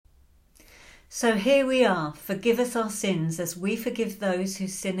So here we are, forgive us our sins as we forgive those who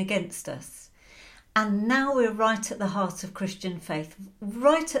sin against us. And now we're right at the heart of Christian faith,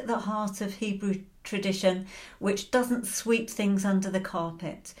 right at the heart of Hebrew tradition, which doesn't sweep things under the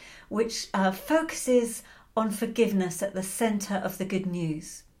carpet, which focuses on forgiveness at the centre of the good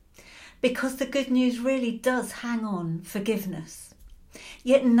news. Because the good news really does hang on forgiveness.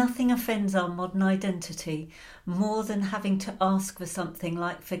 Yet nothing offends our modern identity more than having to ask for something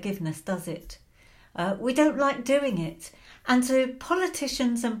like forgiveness, does it? We don't like doing it. And to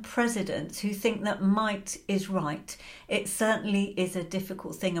politicians and presidents who think that might is right, it certainly is a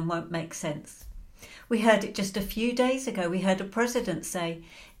difficult thing and won't make sense. We heard it just a few days ago. We heard a president say,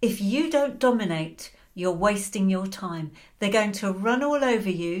 if you don't dominate, you're wasting your time. They're going to run all over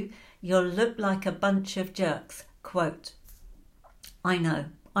you. You'll look like a bunch of jerks. Quote. I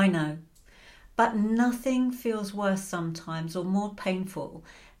know. But nothing feels worse sometimes or more painful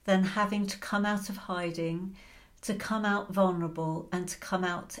than having to come out of hiding, to come out vulnerable and to come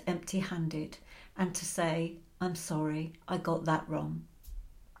out empty-handed and to say, I'm sorry, I got that wrong.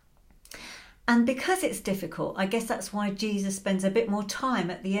 And because it's difficult, I guess that's why Jesus spends a bit more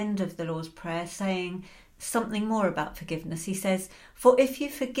time at the end of the Lord's Prayer saying something more about forgiveness. He says, for if you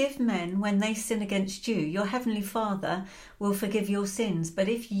forgive men when they sin against you, your heavenly Father will forgive your sins. But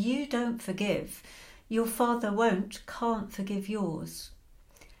if you don't forgive, your Father can't forgive yours.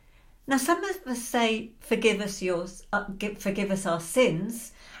 Now, some of us say, forgive us our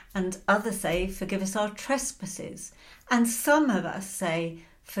sins, and others say, forgive us our trespasses. And some of us say,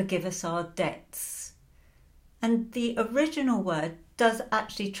 forgive us our debts. And the original word does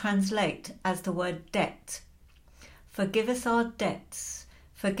actually translate as the word debt. Forgive us our debts.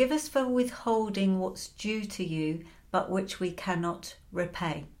 Forgive us for withholding what's due to you, but which we cannot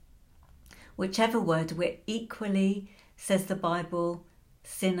repay. Whichever word, we're equally, says the Bible,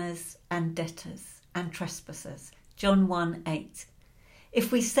 sinners and debtors and trespassers. John 1:8.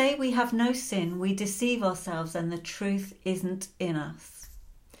 If we say we have no sin, we deceive ourselves and the truth isn't in us.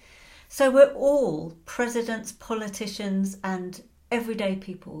 So we're all presidents, politicians and everyday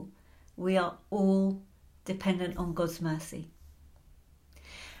people. We are all dependent on God's mercy.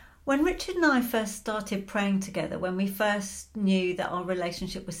 When Richard and I first started praying together, when we first knew that our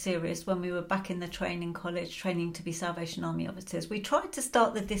relationship was serious, when we were back in the training college, training to be Salvation Army officers, we tried to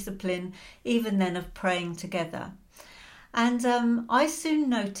start the discipline, even then, of praying together. And I soon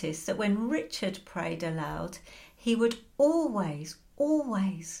noticed that when Richard prayed aloud, he would always,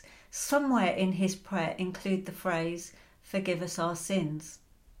 somewhere in his prayer include the phrase, forgive us our sins.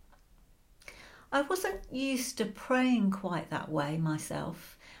 I wasn't used to praying quite that way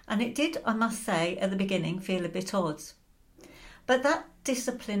myself, and it did, I must say, at the beginning feel a bit odd. But that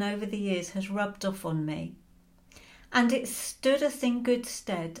discipline over the years has rubbed off on me, and it stood us in good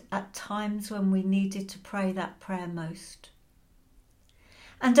stead at times when we needed to pray that prayer most.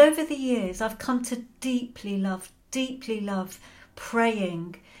 And over the years, I've come to deeply love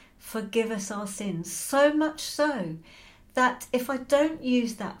praying, forgive us our sins, so much so that if I don't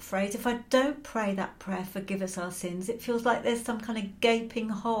use that phrase, if I don't pray that prayer, forgive us our sins, it feels like there's some kind of gaping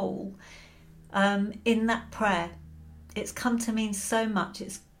hole in that prayer. It's come to mean so much.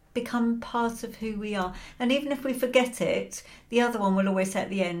 It's become part of who we are. And even if we forget it, the other one will always say at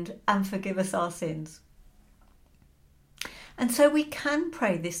the end, and forgive us our sins. And so we can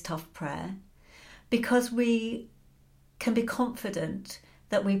pray this tough prayer because we can be confident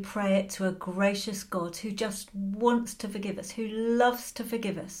that we pray it to a gracious God who just wants to forgive us, who loves to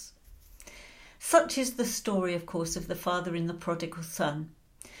forgive us. Such is the story, of course, of the father in the prodigal son,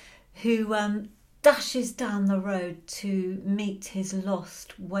 who dashes down the road to meet his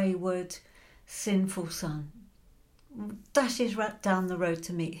lost, wayward, sinful son. Dashes right down the road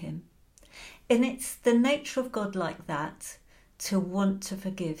to meet him. And it's the nature of God like that to want to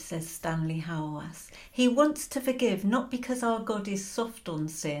forgive, says Stanley Hauerwas. He wants to forgive not because our God is soft on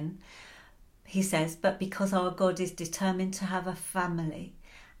sin, he says, but because our God is determined to have a family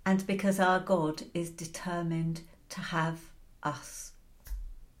and because our God is determined to have us.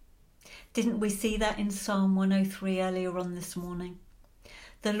 Didn't we see that in Psalm 103 earlier on this morning?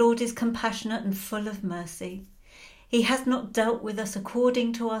 The Lord is compassionate and full of mercy. He has not dealt with us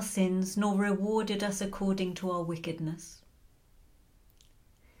according to our sins, nor rewarded us according to our wickedness.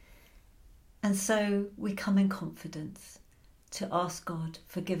 And so we come in confidence to ask God,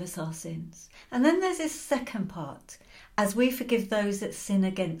 forgive us our sins. And then there's this second part, as we forgive those that sin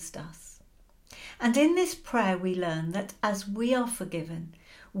against us. And in this prayer we learn that as we are forgiven,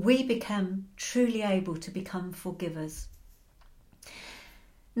 we become truly able to become forgivers.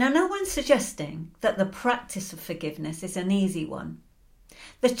 Now, no one's suggesting that the practice of forgiveness is an easy one.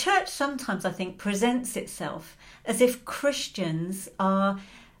 The church sometimes, I think, presents itself as if Christians are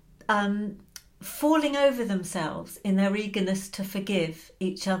falling over themselves in their eagerness to forgive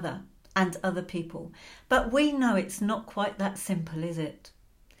each other and other people. But we know it's not quite that simple, is it?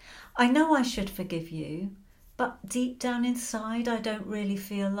 I know I should forgive you, but deep down inside I don't really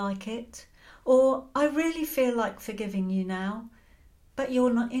feel like it. Or I really feel like forgiving you now, but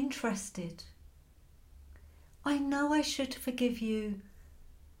you're not interested. I know I should forgive you,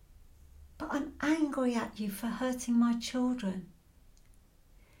 but I'm angry at you for hurting my children.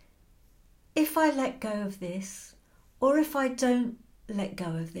 If I let go of this, or if I don't let go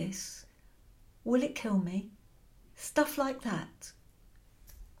of this, will it kill me? Stuff like that.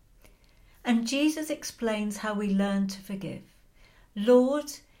 And Jesus explains how we learn to forgive.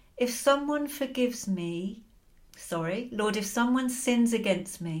 Lord, if someone sins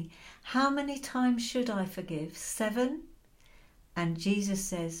against me, how many times should I forgive? 7? And Jesus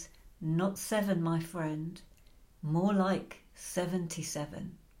says, not 7, my friend, more like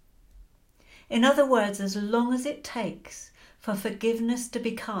 77. In other words, as long as it takes for forgiveness to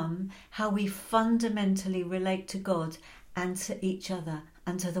become how we fundamentally relate to God and to each other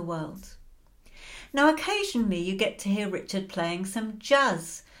and to the world. Now, occasionally you get to hear Richard playing some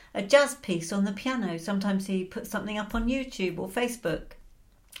jazz, a jazz piece on the piano. Sometimes he puts something up on YouTube or Facebook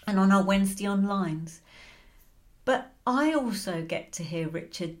and on our Wednesday onlines. But I also get to hear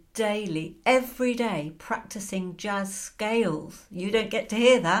Richard daily, every day, practicing jazz scales. You don't get to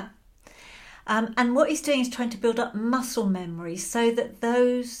hear that. And what he's doing is trying to build up muscle memory so that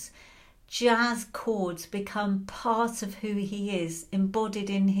those jazz chords become part of who he is, embodied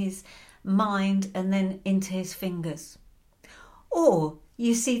in his mind and then into his fingers. Or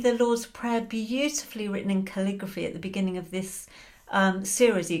you see the Lord's Prayer beautifully written in calligraphy at the beginning of this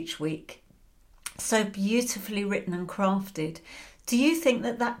series each week. So beautifully written and crafted. Do you think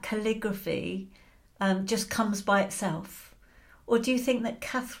that calligraphy just comes by itself? Or do you think that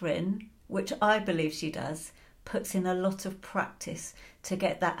Catherine, which I believe she does, puts in a lot of practice to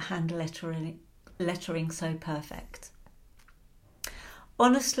get that hand lettering so perfect?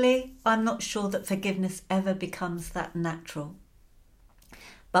 Honestly, I'm not sure that forgiveness ever becomes that natural.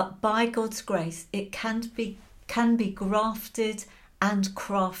 But by God's grace, it can be grafted and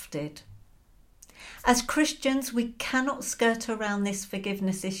crafted. As Christians, we cannot skirt around this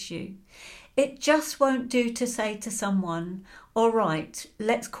forgiveness issue. It just won't do to say to someone, all right,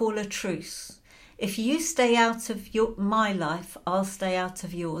 let's call a truce. If you stay out of my life, I'll stay out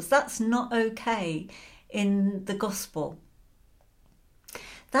of yours. That's not okay in the gospel.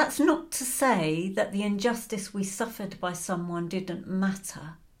 That's not to say that the injustice we suffered by someone didn't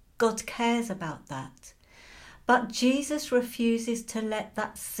matter. God cares about that. But Jesus refuses to let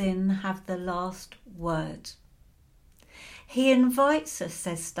that sin have the last word. He invites us,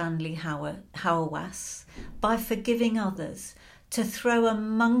 says Stanley Hauerwas, by forgiving others, to throw a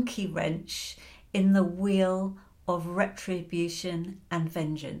monkey wrench in the wheel of retribution and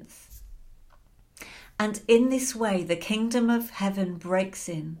vengeance. And in this way, the kingdom of heaven breaks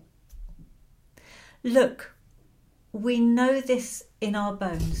in. Look, we know this in our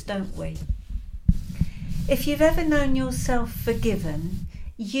bones, don't we? If you've ever known yourself forgiven,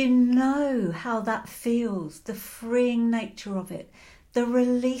 you know how that feels, the freeing nature of it, the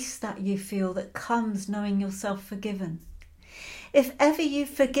release that you feel that comes knowing yourself forgiven. If ever you've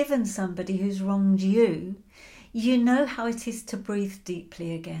forgiven somebody who's wronged you, you know how it is to breathe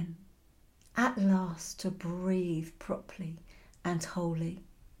deeply again. At last, to breathe properly and wholly.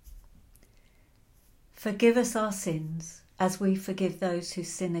 Forgive us our sins as we forgive those who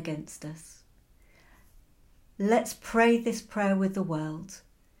sin against us. Let's pray this prayer with the world.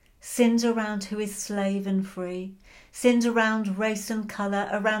 Sins around who is slave and free, sins around race and colour,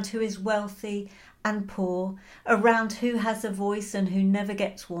 around who is wealthy and poor, around who has a voice and who never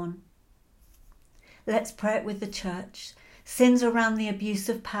gets one. Let's pray it with the church. Sins around the abuse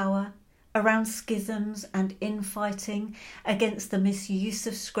of power, around schisms and infighting, against the misuse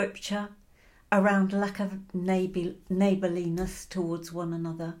of scripture, around lack of neighbourliness towards one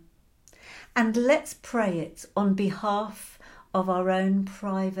another. And let's pray it on behalf of our own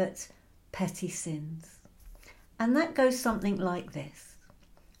private petty sins. And that goes something like this.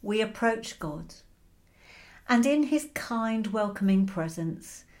 We approach God, and in his kind, welcoming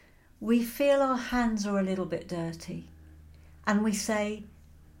presence, we feel our hands are a little bit dirty. And we say,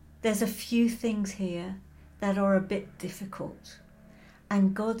 there's a few things here that are a bit difficult.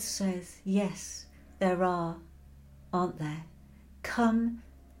 And God says, yes, there are, aren't there? Come,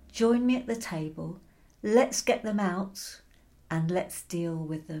 join me at the table. Let's get them out and let's deal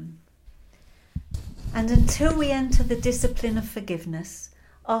with them. And until we enter the discipline of forgiveness,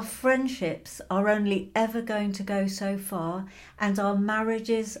 Our friendships are only ever going to go so far, and our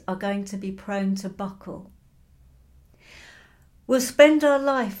marriages are going to be prone to buckle. We'll spend our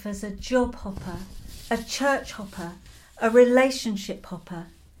life as a job hopper, a church hopper, a relationship hopper.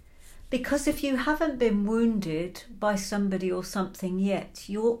 Because if you haven't been wounded by somebody or something yet,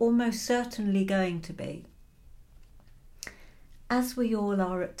 you're almost certainly going to be. As we all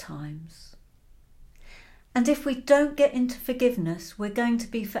are at times. And if we don't get into forgiveness, we're going to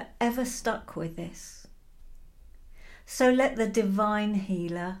be forever stuck with this. So let the divine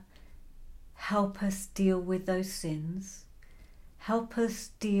healer help us deal with those sins. Help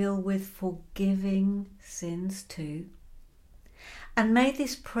us deal with forgiving sins too. And may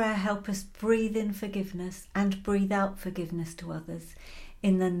this prayer help us breathe in forgiveness and breathe out forgiveness to others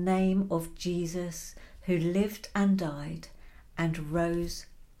in the name of Jesus, who lived and died and rose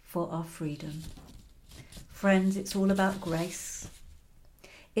for our freedom. Friends, it's all about grace.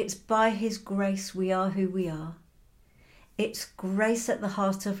 It's by his grace we are who we are. It's grace at the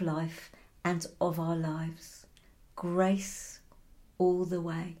heart of life and of our lives. Grace all the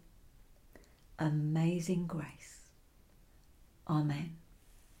way. Amazing grace. Amen.